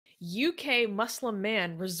UK Muslim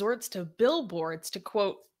man resorts to billboards to,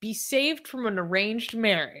 quote, be saved from an arranged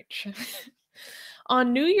marriage.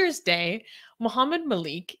 On New Year's Day, Mohammed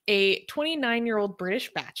Malik, a 29-year-old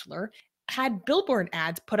British bachelor, had billboard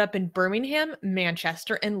ads put up in Birmingham,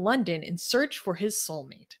 Manchester, and London in search for his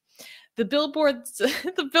soulmate. The billboards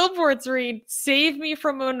read, "Save me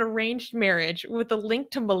from an arranged marriage," with a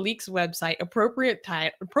link to Malik's website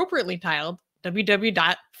appropriately titled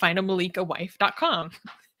www.findamalikawife.com.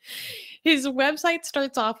 His website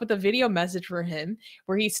starts off with a video message for him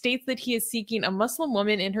where he states that he is seeking a Muslim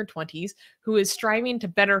woman in her 20s who is striving to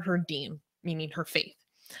better her deen, meaning her faith.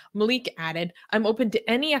 Malik added, "I'm open to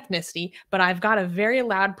any ethnicity, but I've got a very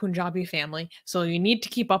loud Punjabi family, so you need to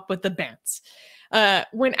keep up with the bants."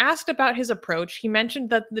 When asked about his approach, he mentioned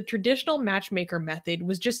that the traditional matchmaker method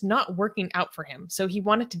was just not working out for him, so he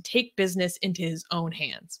wanted to take business into his own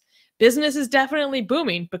hands. Business is definitely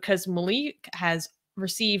booming because Malik has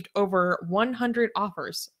received over 100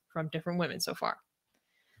 offers from different women so far.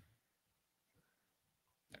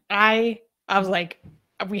 I was like,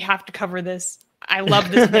 we have to cover this. I love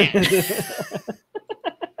this man.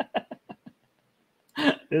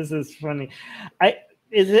 This is funny. I'm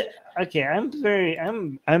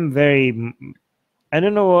very I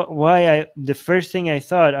don't know why the first thing I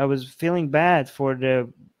thought, I was feeling bad for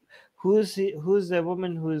who's the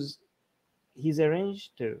woman he's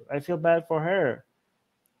arranged to. I feel bad for her.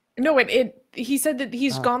 No, he said that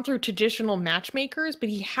he's gone through traditional matchmakers, but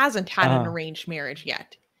he hasn't had an arranged marriage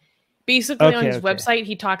yet. Basically, on his website,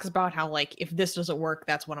 he talks about how, like, if this doesn't work,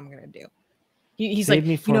 that's what I'm going to do. He's like,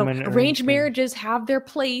 arranged marriages have their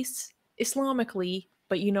place Islamically,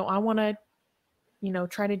 but, I want to,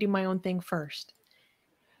 try to do my own thing first.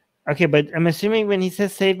 Okay, but I'm assuming when he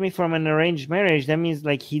says save me from an arranged marriage, that means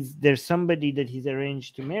like there's somebody that he's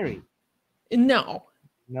arranged to marry. No,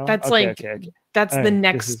 that's that's the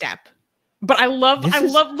next step. But I love,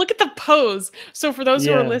 look at the pose. So for those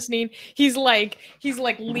who are listening, he's like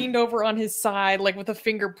leaned over on his side, like with a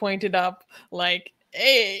finger pointed up, like,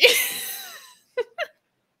 hey.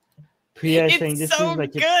 Priya it's saying, this so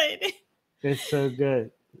like good. It's so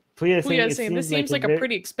good. Priya saying this seems like a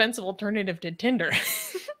pretty expensive alternative to Tinder.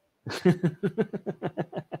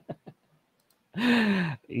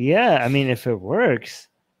 Yeah, I mean, if it works.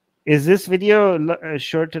 Is this video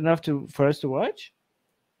short enough for us to watch?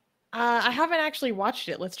 I haven't actually watched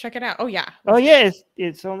it. Let's check it out. Oh yeah. Oh yeah,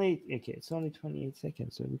 it's only 28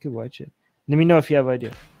 seconds, so we could watch it. Let me know if you have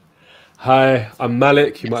idea. Hi, I'm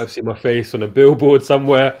Malik. You might have seen my face on a billboard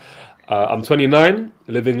somewhere. I'm 29,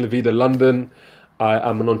 living La Vida, London. I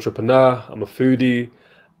am an entrepreneur. I'm a foodie,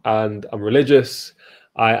 and I'm religious.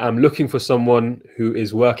 I am looking for someone who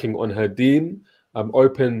is working on her deen. I'm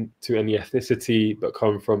open to any ethnicity, but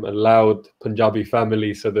come from a loud Punjabi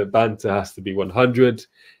family, so the banter has to be 100.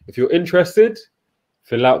 If you're interested,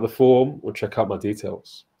 fill out the form or check out my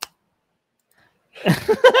details.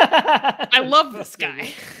 I love this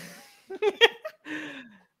guy.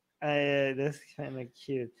 That's kind of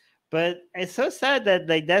cute. But it's so sad that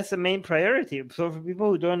that's the main priority. So for people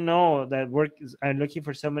who don't know that are looking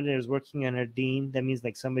for somebody that is working on her deen, that means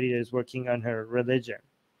like somebody that is working on her religion.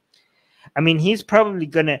 I mean, he's probably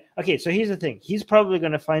gonna. Okay, so here's the thing: he's probably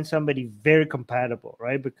gonna find somebody very compatible,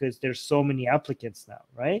 right? Because there's so many applicants now,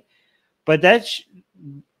 right? But that's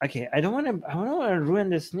okay. I don't want to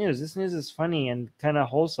ruin this news. This news is funny and kind of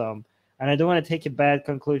wholesome, and I don't want to take a bad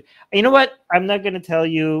conclusion. You know what? I'm not gonna tell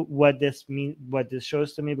you what this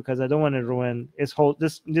shows to me, because I don't want to ruin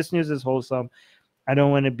this news is wholesome. I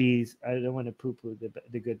don't want to poo-poo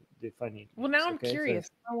the good, the funny. Well, now I'm curious.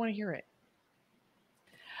 So, I want to hear it.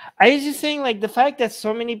 I was just saying, like, the fact that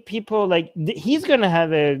so many people, like, he's gonna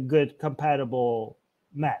have a good compatible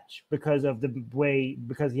match because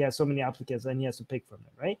he has so many applicants and he has to pick from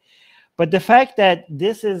them, right? But the fact that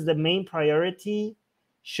this is the main priority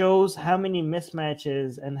shows how many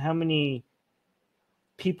mismatches and how many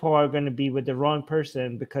people are going to be with the wrong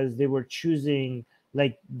person because they were choosing,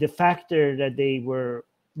 like, the factor that they're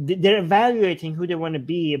evaluating who they want to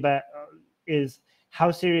be about is how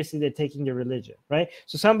seriously they're taking their religion, right?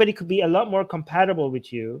 So somebody could be a lot more compatible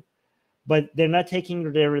with you, but they're not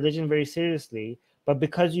taking their religion very seriously. But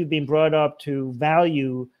because you've been brought up to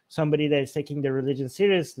value somebody that is taking their religion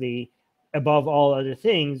seriously above all other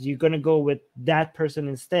things, you're going to go with that person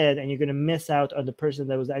instead, and you're going to miss out on the person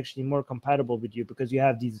that was actually more compatible with you because you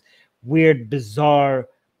have these weird, bizarre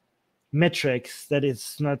metrics that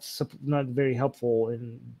is not very helpful.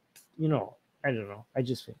 And, I don't know.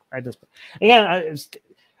 Again,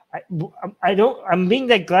 I'm being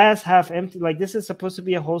that glass half empty. Like, this is supposed to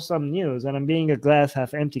be a wholesome news, and I'm being a glass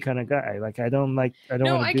half empty kind of guy. Like, I don't No, want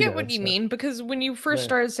to I do get that. what you mean, because when you first Yeah.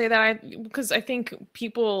 started to say that, because I think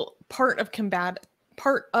people, part of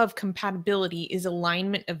compatibility is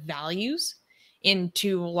alignment of values, and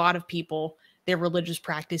to a lot of people, their religious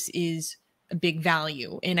practice is a big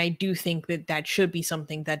value, and I do think that that should be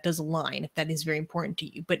something that does align if that is very important to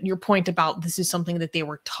you. But your point about this is something that they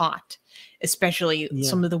were taught, especially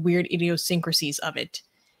some of the weird idiosyncrasies of it.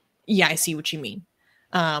 Yeah, I see what you mean.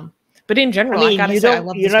 But in general, I gotta say, I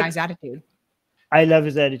love this guy's attitude. I love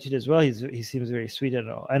his attitude as well. He seems very sweet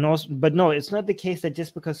and all. And also, but no, it's not the case that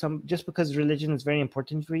just because religion is very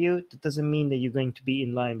important for you, that doesn't mean that you're going to be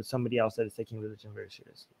in line with somebody else that is taking religion very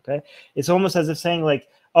seriously. Okay, it's almost as if saying like,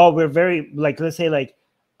 oh, we're very, like, let's say like,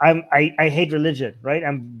 I hate religion, right?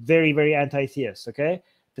 I'm very, very anti-theist. Okay,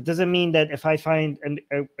 that doesn't mean that if I find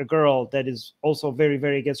a girl that is also very,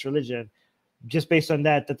 very against religion, just based on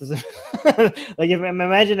that doesn't like,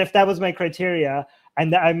 imagine if that was my criteria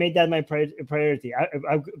and I made that my priority.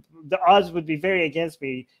 The odds would be very against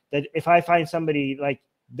me that if I find somebody like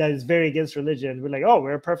that is very against religion, we're like, oh,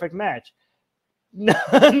 we're a perfect match. No,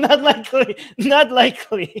 not likely. Not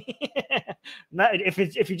likely. Not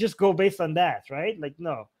if you just go based on that, right? Like,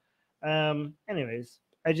 no. Anyways,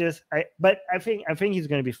 but I think he's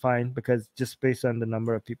going to be fine, because just based on the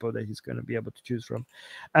number of people that he's going to be able to choose from.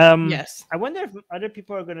 Yes. I wonder if other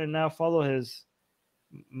people are going to now follow his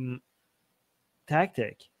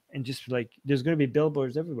tactic and just like, there's going to be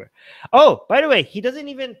billboards everywhere. Oh, by the way, he doesn't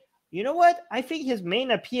even, you know what? I think his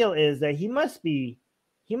main appeal is that he must be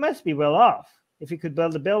well off if he could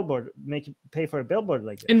build a billboard, pay for a billboard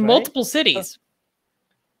like this in right? multiple cities.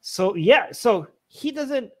 So yeah, so he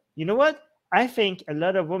doesn't, you know what? I think a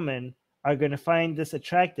lot of women are going to find this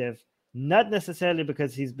attractive, not necessarily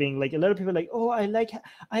because he's being like, a lot of people are like, oh, I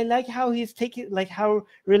like how he's taking, like, how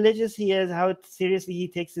religious he is, how seriously he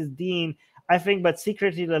takes his deen. I think, but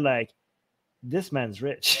secretly they're like, this man's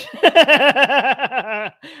rich.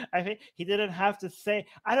 I think he didn't have to say,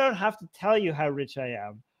 I don't have to tell you how rich I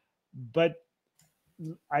am, but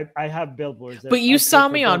I have billboards. But you saw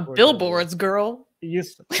me on billboards, girl. You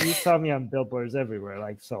saw me on billboards everywhere.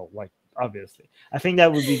 Like, so, like, obviously. I think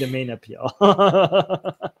that would be the main appeal.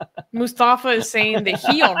 Mustafa is saying that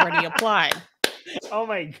he already applied. Oh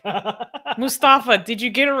my God. Mustafa, did you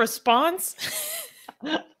get a response?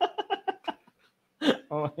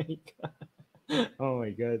 Oh my God. Oh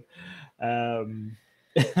my God.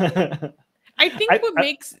 I think what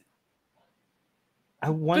makes... I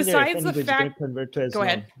wonder besides if the anybody's going to convert to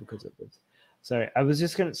Islam because of this. Sorry, I was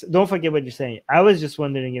just going to... Don't forget what you're saying. I was just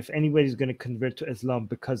wondering if anybody's going to convert to Islam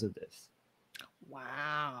because of this.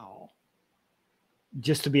 Wow.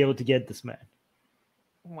 Just to be able to get this man.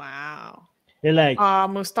 Wow. They're like...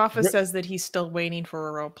 Mustafa says that he's still waiting for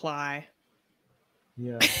a reply.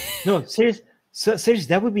 Yeah. No, seriously,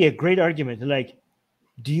 that would be a great argument. Like,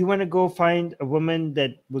 do you want to go find a woman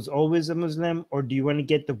that was always a Muslim, or do you want to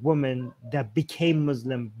get the woman that became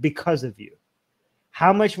Muslim because of you?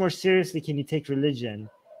 How much more seriously can you take religion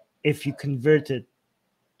if you converted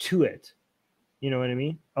to it? You know what I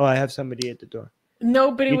mean? Oh, I have somebody at the door.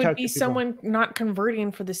 No, but it would be someone not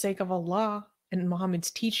converting for the sake of Allah and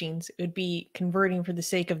Muhammad's teachings. It would be converting for the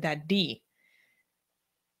sake of that D.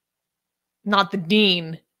 Not the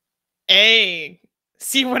dean. Hey,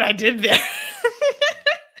 see what I did there?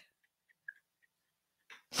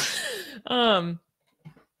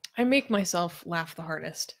 I make myself laugh the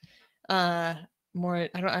hardest. I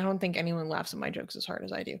don't think anyone laughs at my jokes as hard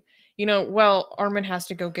as I do. You know, well, Armin has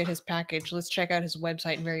to go get his package. Let's check out his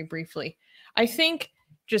website very briefly. I think,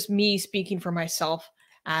 just me speaking for myself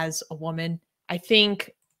as a woman, I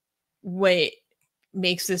think what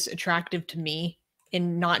makes this attractive to me,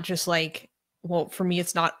 and not just like, well, for me,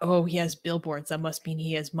 it's not, oh, he has billboards, that must mean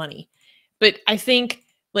he has money. But I think,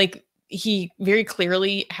 like, he very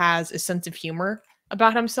clearly has a sense of humor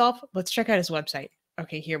about himself. Let's check out his website.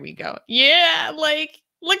 Okay, here we go. Yeah, like,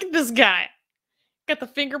 look at this guy. Got the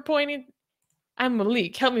finger pointed. I'm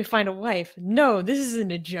Malik. Help me find a wife. No, this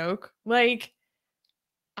isn't a joke. Like,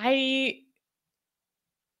 I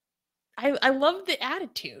love the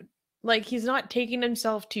attitude. Like, he's not taking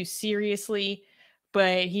himself too seriously,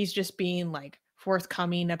 but he's just being, like,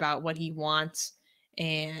 forthcoming about what he wants.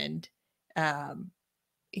 And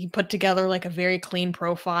he put together, like, a very clean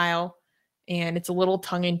profile, and it's a little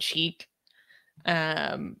tongue-in-cheek.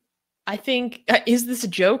 I think, is this a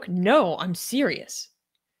joke? No, I'm serious.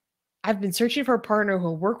 I've been searching for a partner who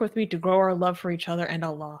will work with me to grow our love for each other and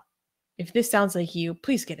Allah. If this sounds like you,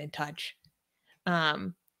 please get in touch.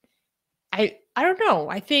 I don't know.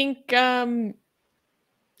 I think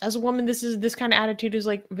as a woman, this kind of attitude is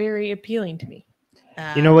like very appealing to me.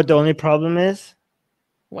 You know what the only problem is?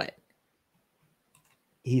 What?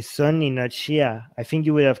 He's Sunni, not Shia. I think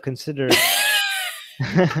you would have considered.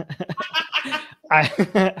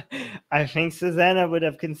 I think Susanna would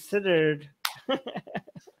have considered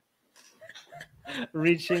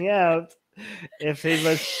reaching out if it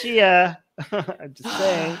was Shia. I'm just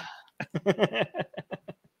saying.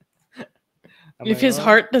 If his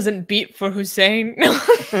heart doesn't beat for Hussein.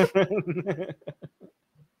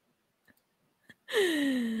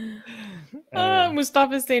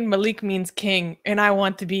 Mustafa's saying Malik means king, and I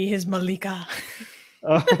want to be his Malika.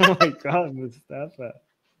 Oh my God, Mustafa.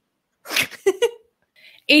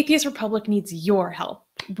 Atheist Republic needs your help.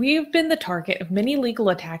 We've been the target of many legal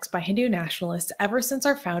attacks by Hindu nationalists ever since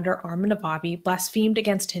our founder, Armin Navabi, blasphemed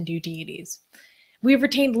against Hindu deities. We have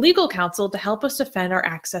retained legal counsel to help us defend our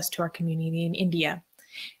access to our community in India.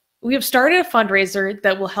 We have started a fundraiser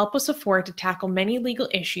that will help us afford to tackle many legal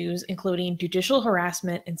issues, including judicial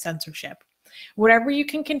harassment and censorship. Whatever you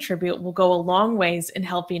can contribute will go a long ways in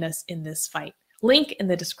helping us in this fight. Link in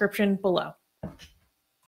the description below.